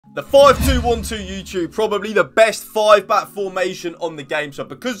The 5-2-1-2 YouTube, probably the best 5-back formation on the game. So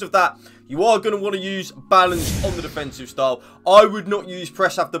because of that, you are going to want to use balance on the defensive style. I would not use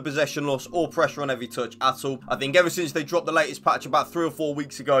press after possession loss or pressure on heavy touch at all. I think ever since they dropped the latest patch about 3 or 4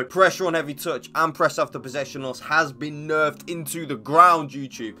 weeks ago, pressure on heavy touch and press after possession loss has been nerfed into the ground,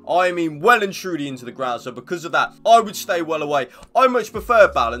 YouTube. I mean well and truly into the ground. So because of that, I would stay well away. I much prefer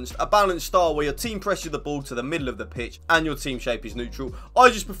balanced, a balanced style where your team presses the ball to the middle of the pitch and your team shape is neutral. I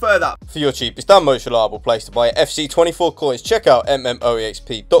just prefer that. For your cheapest and most reliable place to buy FC24 coins, check out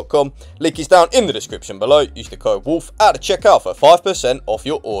mmoexp.com. Link is down in the description below. Use the code WOLF at the checkout for 5% off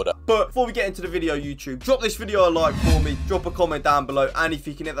your order. But before we get into the video, YouTube, drop this video a like for me, drop a comment down below, and if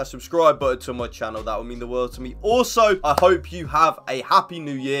you can hit that subscribe button to my channel, that would mean the world to me. Also, I hope you have a happy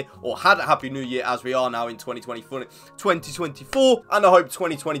new year, or had a happy new year as we are now in 2024, and I hope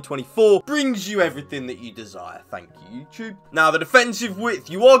 2024 brings you everything that you desire. Thank you, YouTube. Now, the defensive width,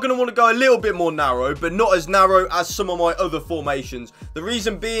 you are going to want to go a little bit more narrow, but not as narrow as some of my other formations. The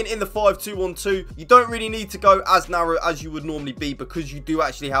reason being, in the 5-2-1-2, you don't really need to go as narrow as you would normally be because you do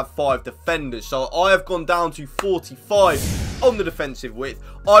actually have 5 defenders. So I have gone down to 45 on the defensive width.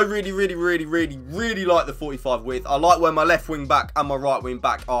 I really like the 45 width. I like where my left wing back and my right wing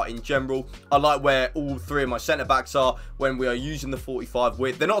back are in general. I like where all 3 of my centre backs are when we are using the 45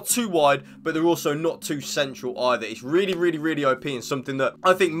 width. They're not too wide, but they're also not too central either. It's really OP and something that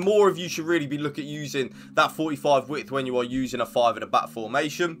I think more of you should really be looking at using that 45 width when you are using a 5 at a back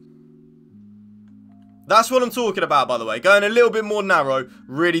formation. That's what I'm talking about, by the way. Going a little bit more narrow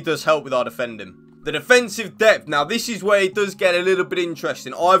really does help with our defending. The defensive depth. Now, this is where it does get a little bit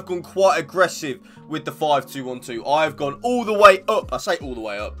interesting. I've gone quite aggressive with the 5-2-1-2. I've gone all the way up. I say all the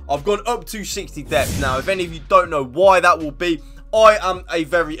way up. I've gone up to 60 depth. Now, if any of you don't know why that will be, I am a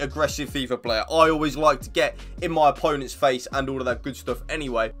very aggressive FIFA player. I always like to get in my opponent's face and all of that good stuff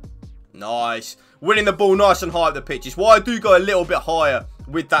anyway. Nice. Winning the ball nice and high at the pitch. It's why I do go a little bit higher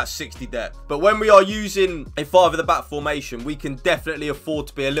with that 60 depth. But when we are using a 5 at the back formation, we can definitely afford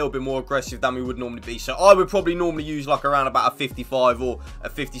to be a little bit more aggressive than we would normally be. So I would probably normally use like around about a 55 or a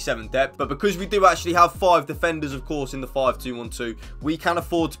 57 depth. But because we do actually have 5 defenders, of course, in the 5-2-1-2, we can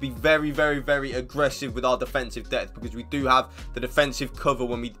afford to be very aggressive with our defensive depth because we do have the defensive cover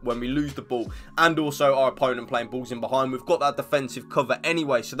when we lose the ball, and also our opponent playing balls in behind. We've got that defensive cover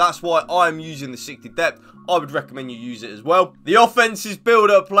anyway. So that's why I'm using the 60 depth. I would recommend you use it as well. The offense is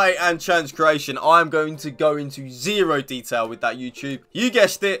build-up play and chance creation. I'm going to go into zero detail with that, YouTube. You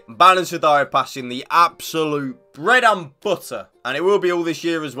guessed it, balance of direct passing, the absolute bread and butter. And it will be all this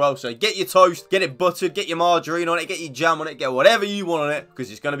year as well. So get your toast, get it buttered, get your margarine on it, get your jam on it, get whatever you want on it, because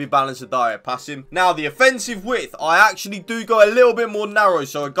it's going to be balanced of direct passing. Now, the offensive width, I actually do go a little bit more narrow.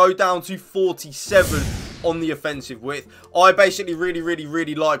 So I go down to 47 on the offensive width. I basically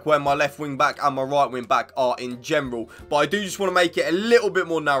really like where my left wing back and my right wing back are in general, but I do just want to make it a little bit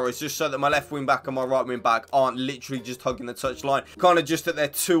more narrow, just so that my left wing back and my right wing back aren't literally just hugging the touchline, kind of just that they're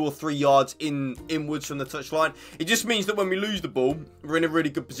 2 or 3 yards inwards from the touchline. It just means that when we lose the ball, we're in a really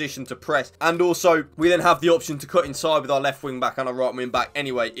good position to press, and also we then have the option to cut inside with our left wing back and our right wing back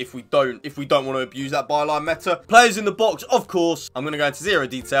anyway if we don't want to abuse that byline meta. Players in the box, of course, I'm going to go into zero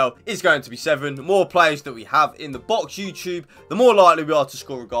detail. It's going to be 7. The more players that we have in the box, YouTube, the more likely we are to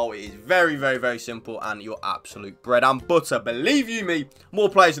score a goal. It is very simple and your absolute bread and butter. Believe you me, more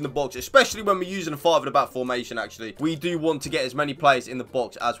players in the box, especially when we're using a 5 at the back formation. Actually, we do want to get as many players in the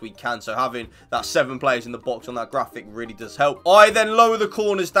box as we can, so having that 7 players in the box on that graphic really does help. I then lower the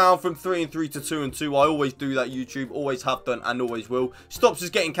corners down from 3 and 3 to 2 and 2. I always do that, YouTube, always have done and always will. Stops us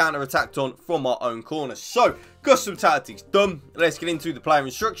getting counter attacked on from our own corners. So custom tactics done. Let's get into the player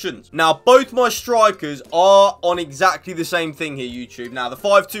instructions. Now, both my strikers are on exactly the same thing here, YouTube. Now, the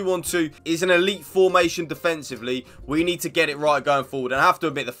 5-2-1-2 is an elite formation defensively. We need to get it right going forward. And I have to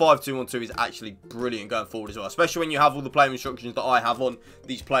admit, the 5-2-1-2 is actually brilliant going forward as well, especially when you have all the player instructions that I have on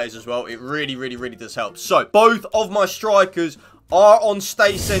these players as well. It really does help. So, both of my strikers are on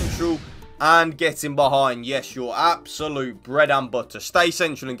stay central and getting behind. Yes, your absolute bread and butter. Stay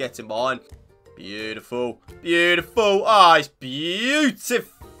central and getting behind. Beautiful. Ah, it's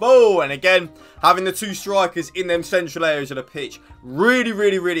beautiful. And again, having the 2 strikers in them central areas of the pitch,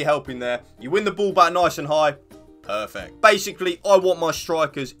 really helping there. You win the ball back nice and high. Perfect. Basically, I want my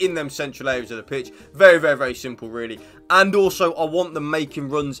strikers in them central areas of the pitch. Very simple, really. And also, I want them making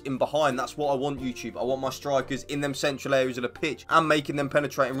runs in behind. That's what I want, YouTube. I want my strikers in them central areas of the pitch and making them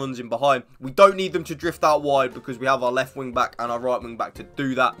penetrating runs in behind. We don't need them to drift out wide because we have our left wing back and our right wing back to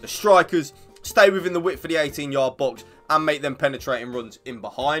do that. The strikers stay within the width of the 18-yard box, and make them penetrating runs in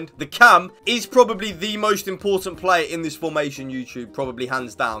behind. The cam is probably the most important player in this formation, YouTube, probably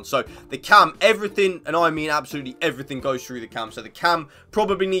hands down. So the cam, everything, and I mean absolutely everything, goes through the cam. So the cam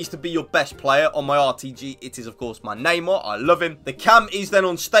probably needs to be your best player. On my RTG, it is, of course, my Neymar. I love him. The cam is then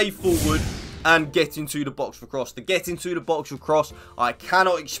on stay forward and get into the box for cross. The get into the box for cross, I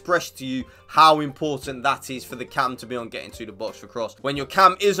cannot express to you how important that is for the cam to be on getting to the box for cross. When your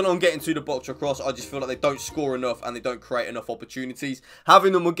cam isn't on getting to the box for cross, I just feel like they don't score enough and they don't create enough opportunities.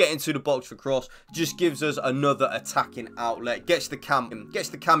 Having them on getting to the box for cross just gives us another attacking outlet, gets the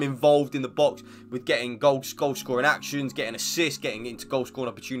cam involved in the box with getting goal scoring actions, getting assists, getting into goal scoring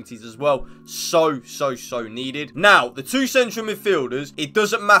opportunities as well. So needed. Now, the two central midfielders, it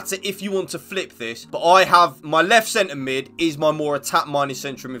doesn't matter if you want to flip this, but I have my left centre mid is my more attack-minded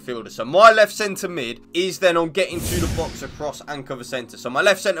central midfielder. So my left centre mid is then on getting to the box across and cover centre. So my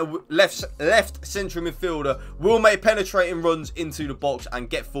left central midfielder will make penetrating runs into the box and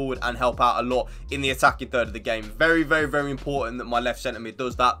get forward and help out a lot in the attacking third of the game. Very important that my left centre mid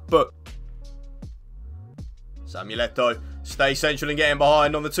does that. But Samuel Eto'o, stay central and getting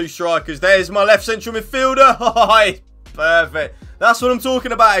behind on the two strikers. There's my left central midfielder. Oh, perfect. That's what I'm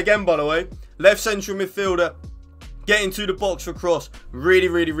talking about again, by the way. Left central midfielder getting to the box for cross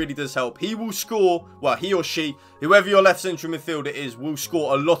really does help. He will score, well, he or she, whoever your left central midfielder is, will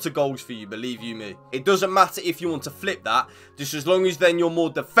score a lot of goals for you, believe you me. It doesn't matter if you want to flip that, just as long as then you're more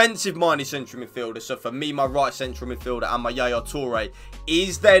defensive-minded central midfielder. So for me, my right central midfielder and my Yaya Toure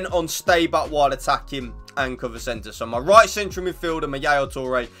is then on stay back while attacking and cover centre. So my right central midfielder, my Yaya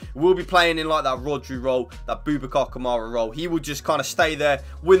Toure, will be playing in like that Rodri role, that Boubacar Kamara role. He will just kind of stay there,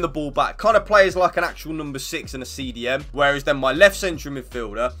 win the ball back, kind of play as like an actual number 6 and a CDM. Whereas then my left central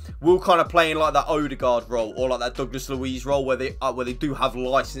midfielder will kind of play in like that Odegaard role or like that Douglas Luiz role where they do have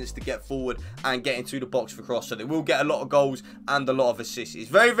license to get forward and get into the box for cross. So they will get a lot of goals and a lot of assists. It's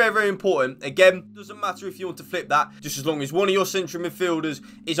very important. Again, doesn't matter if you want to flip that, just as long as one of your central midfielders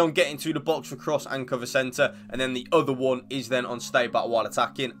is on getting to the box for cross and cover centre, and then the other one is then on stay back while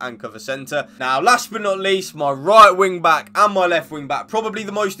attacking and cover centre. Now, last but not least, my right wing back and my left wing back, probably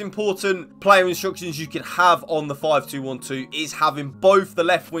the most important player instructions you can have on the 5-2-1-2 is having both the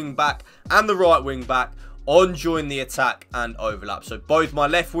left wing back and the right wing back on join the attack and overlap. So both my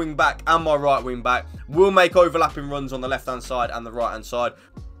left wing back and my right wing back will make overlapping runs on the left hand side and the right hand side.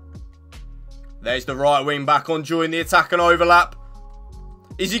 There's the right wing back on join the attack and overlap.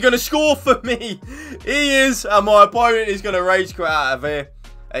 Is he going to score for me? He is, and my opponent is going to rage quit out of here.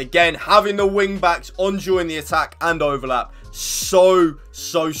 Again, having the wing backs on during the attack and overlap, so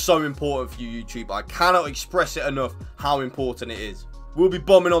important for you, YouTube. I cannot express it enough how important it is. We'll be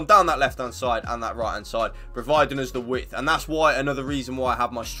bombing on down that left-hand side and that right-hand side, providing us the width. And that's why, another reason why I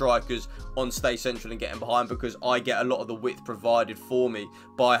have my strikers on stay central and getting behind, because I get a lot of the width provided for me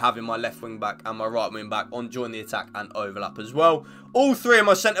by having my left wing-back and my right wing-back on join the attack and overlap as well. All three of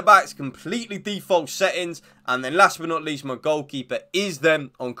my centre-backs, completely default settings. And then last but not least, my goalkeeper is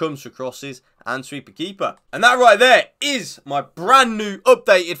then on comes for crosses and sweeper keeper. And that right there is my brand new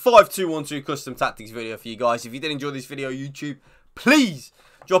updated 5-2-1-2 custom tactics video for you guys. If you did enjoy this video, YouTube, please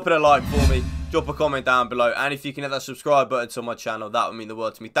drop it a like for me, drop a comment down below, and if you can hit that subscribe button to my channel, that would mean the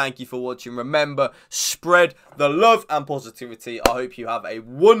world to me. Thank you for watching. Remember, spread the love and positivity. I hope you have a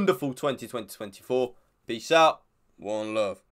wonderful 2024. Peace out. One love.